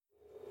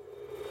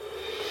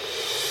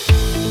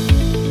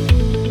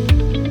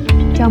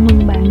Chào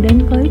mừng bạn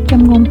đến với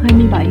Châm ngôn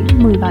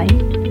 27:17.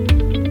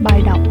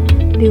 Bài đọc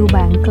Điều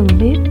bạn cần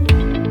biết.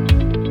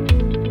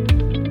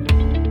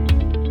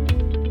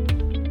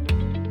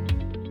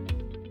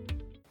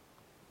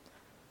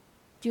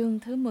 Chương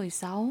thứ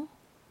 16.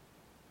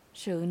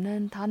 Sự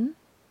nên thánh.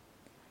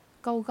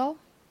 Câu gốc: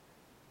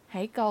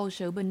 hãy cầu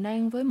sự bình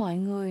an với mọi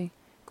người,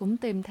 cũng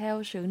tìm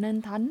theo sự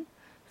nên thánh,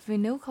 vì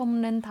nếu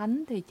không nên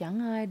thánh thì chẳng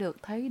ai được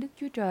thấy Đức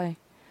Chúa Trời.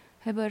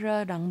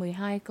 Hebrew đoạn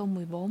 12 câu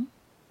 14.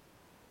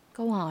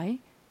 Câu hỏi: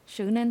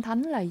 sự nên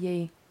thánh là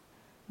gì?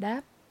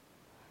 Đáp: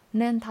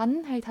 nên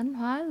thánh hay thánh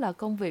hóa là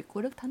công việc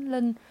của Đức Thánh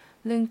Linh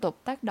liên tục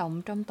tác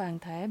động trong toàn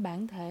thể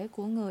bản thể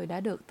của người đã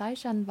được tái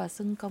sanh và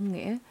xưng công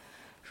nghĩa.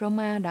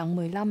 Roma đoạn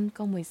 15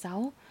 câu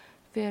 16,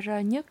 Phi-e-rơ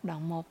nhất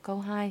đoạn 1 câu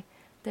 2,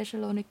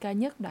 Tê-sa-lô-ni-ca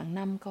nhất đoạn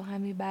 5 câu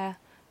 23,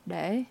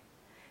 để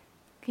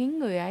khiến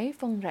người ấy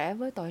phân rẽ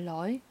với tội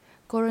lỗi.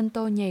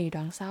 Cô-rinh-tô nhì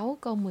đoạn 6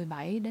 câu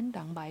 17 đến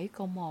đoạn 7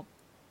 câu 1,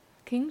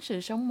 khiến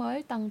sự sống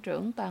mới tăng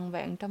trưởng toàn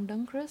vẹn trong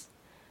Đấng Christ.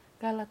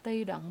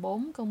 Ga-la-ti đoạn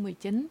 4 câu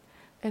 19,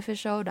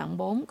 Ê-phê-sô đoạn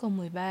 4 câu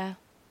 13,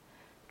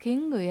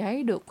 khiến người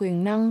ấy được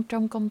quyền năng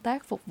trong công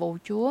tác phục vụ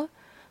Chúa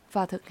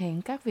và thực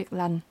hiện các việc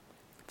lành.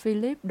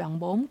 Phi-líp đoạn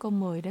 4 câu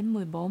 10 đến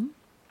 14.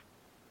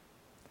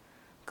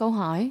 Câu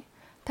hỏi: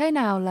 thế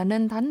nào là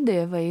nên thánh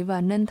địa vị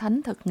và nên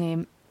thánh thực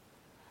nghiệm?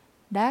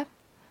 Đáp: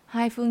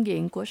 hai phương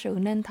diện của sự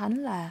nên thánh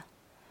là: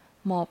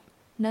 1.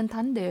 Nên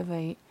thánh địa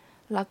vị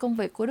là công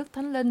việc của Đức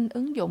Thánh Linh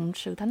ứng dụng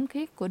sự thánh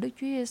khiết của Đức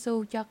Chúa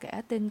Giêsu cho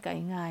kẻ tin cậy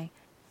Ngài.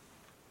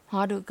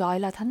 Họ được gọi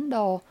là thánh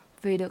đồ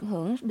vì được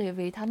hưởng địa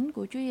vị thánh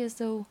của Chúa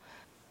Giêsu.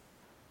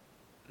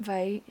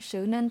 Vậy,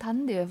 sự nên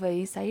thánh địa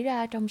vị xảy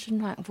ra trong sinh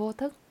hoạt vô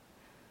thức.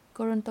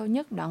 Cô-rinh-tô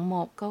nhất đoạn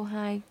 1 câu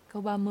 2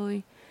 câu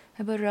 30,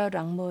 Hebrew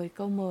đoạn 10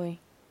 câu 10.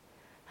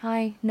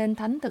 2. Nên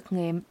thánh thực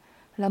nghiệm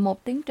là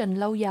một tiến trình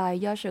lâu dài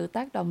do sự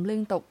tác động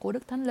liên tục của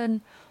Đức Thánh Linh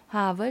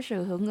hòa với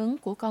sự hưởng ứng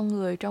của con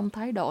người trong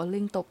thái độ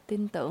liên tục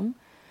tin tưởng,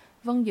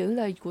 vâng giữ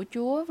lời của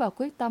Chúa và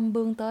quyết tâm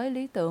vươn tới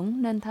lý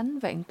tưởng nên thánh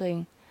vẹn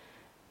tuyền.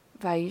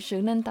 Vậy,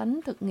 sự nên thánh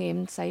thực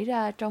nghiệm xảy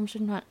ra trong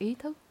sinh hoạt ý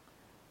thức.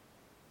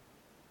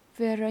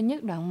 Phi-e-rơ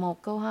nhất đoạn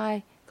 1 câu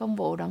 2, Công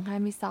vụ đoạn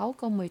 26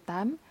 câu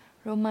 18,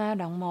 Roma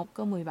đoạn 1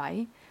 câu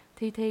 17,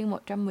 Thi Thiên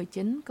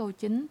 119 câu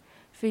 9,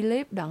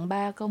 Phi-líp đoạn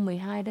 3 câu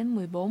 12 đến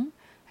 14,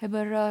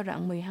 Hebrew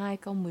đoạn 12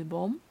 câu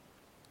 14.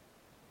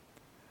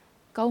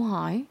 Câu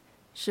hỏi: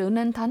 sự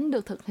nên thánh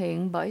được thực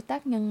hiện bởi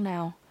tác nhân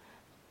nào?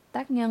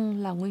 Tác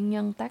nhân là nguyên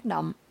nhân tác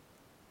động.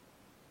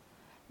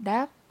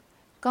 Đáp: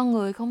 con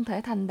người không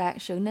thể thành đạt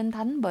sự nên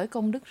thánh bởi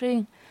công đức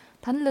riêng.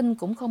 Thánh Linh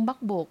cũng không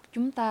bắt buộc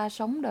chúng ta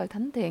sống đời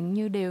thánh thiện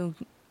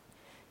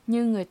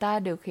như người ta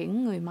điều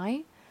khiển người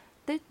máy.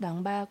 Tít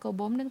đoạn 3 câu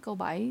 4 đến câu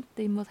 7,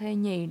 Ti-mô-thê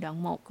nhì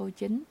đoạn 1 câu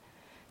 9.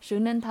 Sự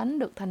nên thánh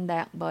được thành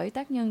đạt bởi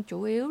tác nhân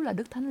chủ yếu là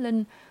Đức Thánh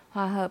Linh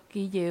hòa hợp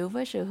kỳ diệu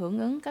với sự hưởng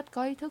ứng cách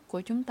có ý thức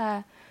của chúng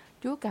ta.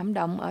 Chúa cảm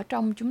động ở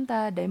trong chúng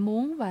ta để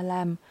muốn và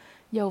làm.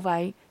 Dầu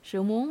vậy,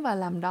 sự muốn và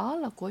làm đó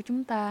là của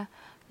chúng ta.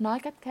 Nói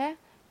cách khác,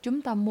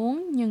 chúng ta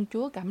muốn nhưng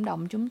Chúa cảm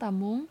động chúng ta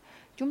muốn.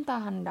 Chúng ta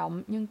hành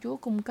động nhưng Chúa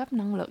cung cấp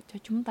năng lực cho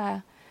chúng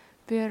ta.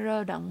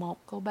 Phi-e-rơ đoạn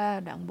 1 câu 3,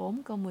 đoạn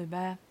 4 câu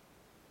 13.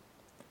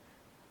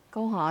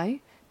 Câu hỏi: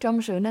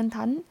 trong sự nên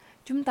thánh,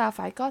 chúng ta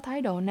phải có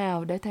thái độ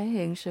nào để thể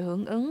hiện sự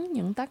hưởng ứng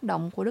những tác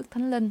động của Đức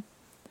Thánh Linh?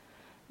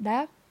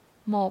 Đáp: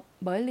 1.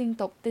 Bởi liên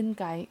tục tin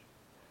cậy.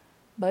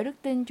 Bởi đức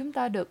tin chúng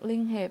ta được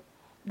liên hiệp,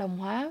 đồng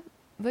hóa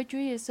với Chúa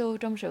Giêsu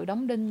trong sự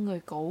đóng đinh người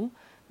cũ,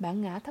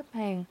 bản ngã thấp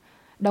hèn,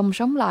 đồng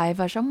sống lại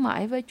và sống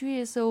mãi với Chúa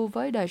Giêsu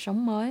với đời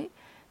sống mới.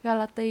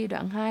 Ga-la-ti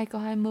đoạn 2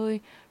 câu 20,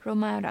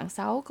 Roma đoạn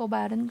 6 câu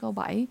 3 đến câu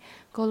 7,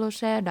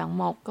 Cô-lô-se đoạn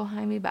 1 câu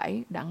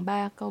 27, đoạn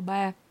 3 câu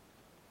 3.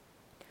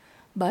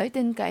 Bởi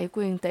tin cậy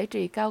quyền tể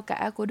trị cao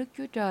cả của Đức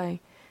Chúa Trời.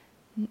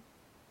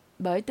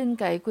 Bởi tin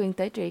cậy quyền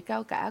tể trị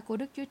cao cả của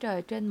Đức Chúa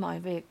Trời trên mọi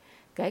việc,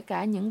 kể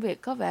cả những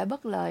việc có vẻ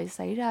bất lợi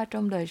xảy ra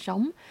trong đời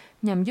sống,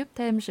 nhằm giúp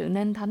thêm sự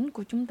nên thánh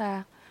của chúng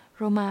ta.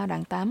 Roma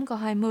đoạn 8 câu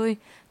 20,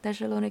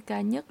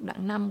 Tê-sa-lô-ni-ca nhất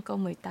đoạn 5 câu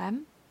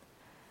 18.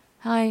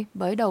 2.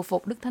 Bởi đầu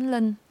phục Đức Thánh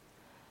Linh.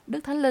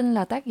 Đức Thánh Linh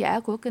là tác giả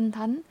của Kinh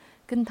Thánh.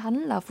 Kinh Thánh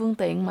là phương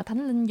tiện mà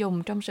Thánh Linh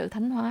dùng trong sự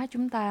thánh hóa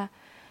chúng ta.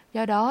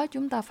 Do đó,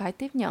 chúng ta phải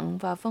tiếp nhận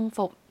và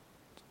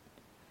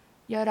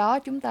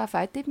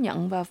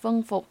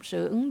phân phục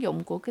sự ứng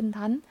dụng của Kinh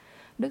Thánh,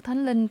 Đức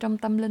Thánh Linh trong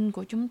tâm linh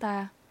của chúng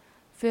ta.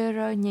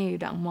 Phi-e-rơ nhì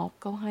đoạn 1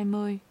 câu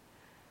 20.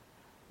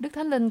 Đức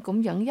Thánh Linh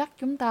cũng dẫn dắt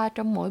chúng ta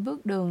trong mỗi bước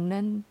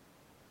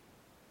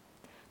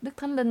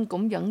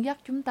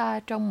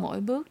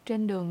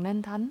trên đường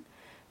nên thánh.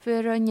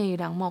 Phi-e-rơ nhì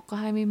đoạn 1 câu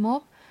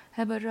 21,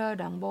 Hebrew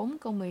đoạn 4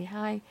 câu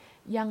 12,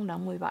 Giăng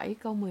đoạn 17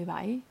 câu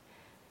 17,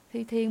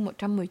 Thi Thiên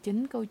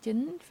 119 câu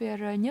 9,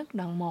 Phi-e-rơ nhất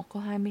đoạn 1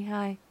 câu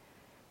 22.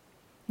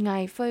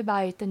 Ngài phơi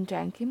bày tình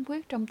trạng khiếm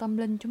khuyết trong tâm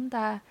linh chúng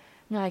ta.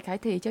 Ngài khải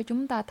thị cho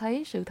chúng ta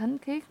thấy sự thánh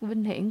khiết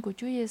vinh hiển của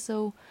Chúa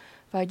Giêsu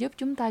và giúp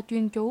chúng ta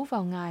chuyên chú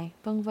vào Ngài,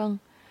 vân vân.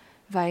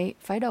 Vậy,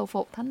 phải đầu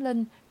phục Thánh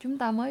Linh, chúng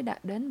ta mới đạt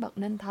đến bậc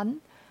nên thánh.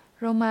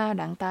 Roma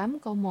đoạn 8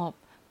 câu 1,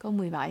 câu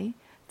 17,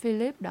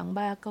 Phi-líp đoạn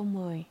 3 câu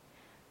 10,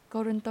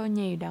 Cô-rinh-tô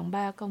nhì đoạn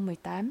 3 câu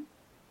 18.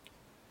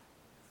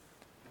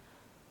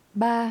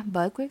 3.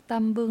 Bởi quyết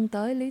tâm vươn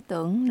tới lý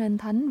tưởng nên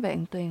thánh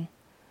vẹn tuyền.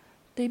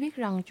 Tuy biết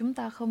rằng chúng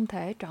ta không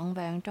thể trọn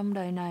vẹn trong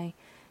đời này,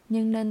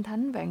 nhưng nên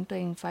thánh vẹn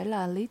tuyền phải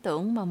là lý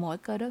tưởng mà mỗi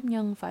Cơ Đốc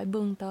nhân phải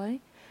vươn tới.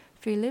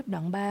 Philip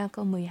đoạn 3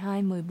 câu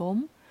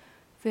 12-14,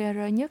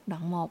 Phi-e-rơ nhất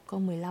đoạn 1 câu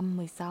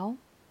 15-16.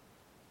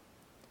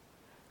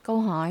 Câu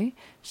hỏi,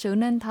 sự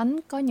nên thánh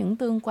có những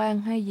tương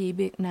quan hay dị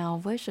biệt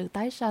nào với sự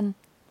tái sanh?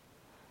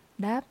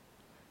 Đáp,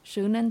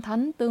 sự nên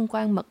thánh tương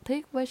quan mật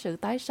thiết với sự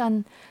tái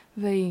sanh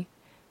vì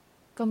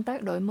công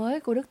tác đổi mới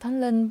của Đức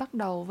Thánh Linh bắt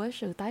đầu với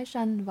sự tái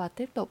sanh và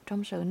tiếp tục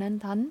trong sự nên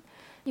thánh.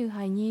 Như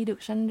hài nhi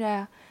được sanh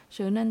ra,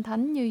 sự nên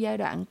thánh như giai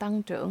đoạn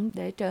tăng trưởng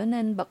để trở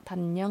nên bậc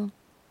thành nhân.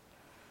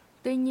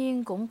 Tuy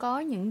nhiên cũng có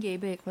những dị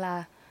biệt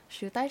là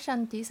sự tái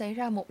sanh chỉ xảy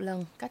ra một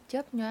lần, cách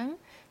chớp nhoáng.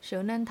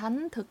 Sự nên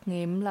thánh thực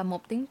nghiệm là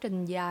một tiến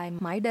trình dài,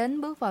 mãi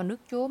đến bước vào nước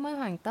Chúa mới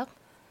hoàn tất.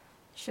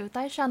 Sự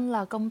tái sanh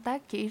là công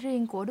tác chỉ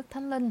riêng của Đức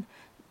Thánh Linh.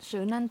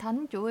 Sự nên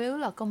thánh chủ yếu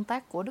là công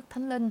tác của Đức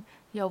Thánh Linh,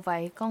 dầu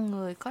vậy con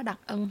người có đặc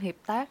ân hiệp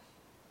tác.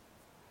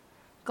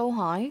 Câu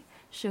hỏi,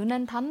 sự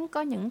nên thánh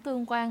có những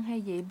tương quan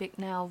hay dị biệt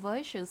nào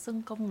với sự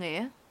xưng công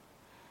nghĩa?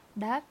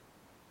 Đáp,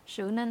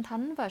 sự nên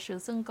thánh và sự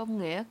xưng công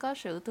nghĩa có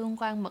sự tương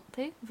quan mật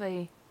thiết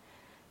vì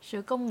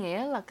sự công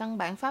nghĩa là căn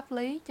bản pháp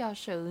lý cho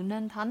sự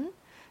nên thánh.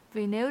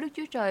 Vì nếu Đức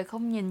Chúa Trời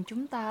không nhìn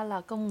chúng ta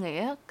là công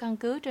nghĩa căn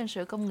cứ trên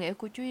sự công nghĩa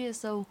của Chúa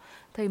Giêsu,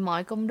 thì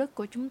mọi công đức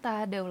của chúng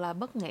ta đều là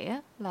bất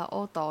nghĩa, là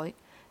ô tội.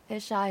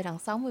 Ê-sai đoạn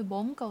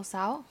 64 câu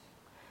 6.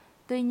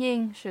 Tuy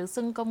nhiên, sự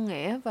xưng công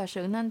nghĩa và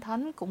sự nên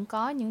thánh cũng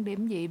có những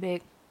điểm dị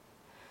biệt.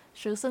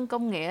 Sự xưng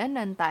công nghĩa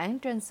nền tảng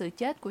trên sự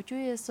chết của Chúa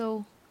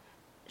Giêsu.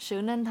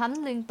 Sự nên thánh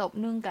liên tục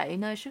nương cậy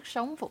nơi sức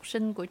sống phục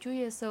sinh của Chúa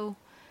Giêsu.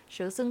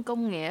 Sự xưng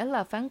công nghĩa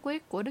là phán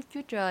quyết của Đức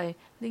Chúa Trời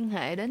liên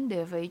hệ đến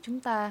địa vị chúng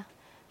ta.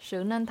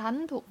 Sự nên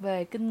thánh thuộc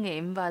về kinh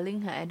nghiệm và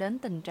liên hệ đến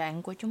tình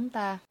trạng của chúng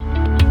ta.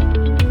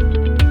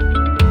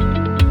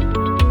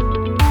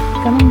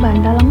 Cảm ơn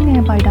bạn đã lắng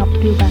nghe bài đọc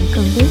Điều Bạn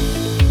Cần Biết.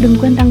 Đừng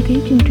quên đăng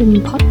ký chương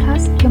trình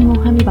podcast Châm ngôn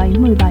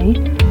 2717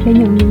 để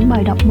nhận những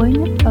bài đọc mới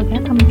nhất và ghé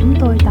thăm chúng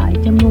tôi tại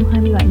châm ngôn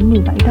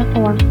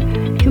 2717.org.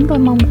 Chúng tôi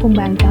mong cùng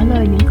bạn trả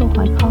lời những câu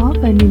hỏi khó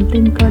về niềm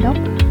tin Cơ Đốc,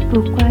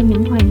 vượt qua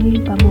những hoài nghi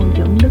và bồi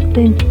dưỡng đức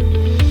tin.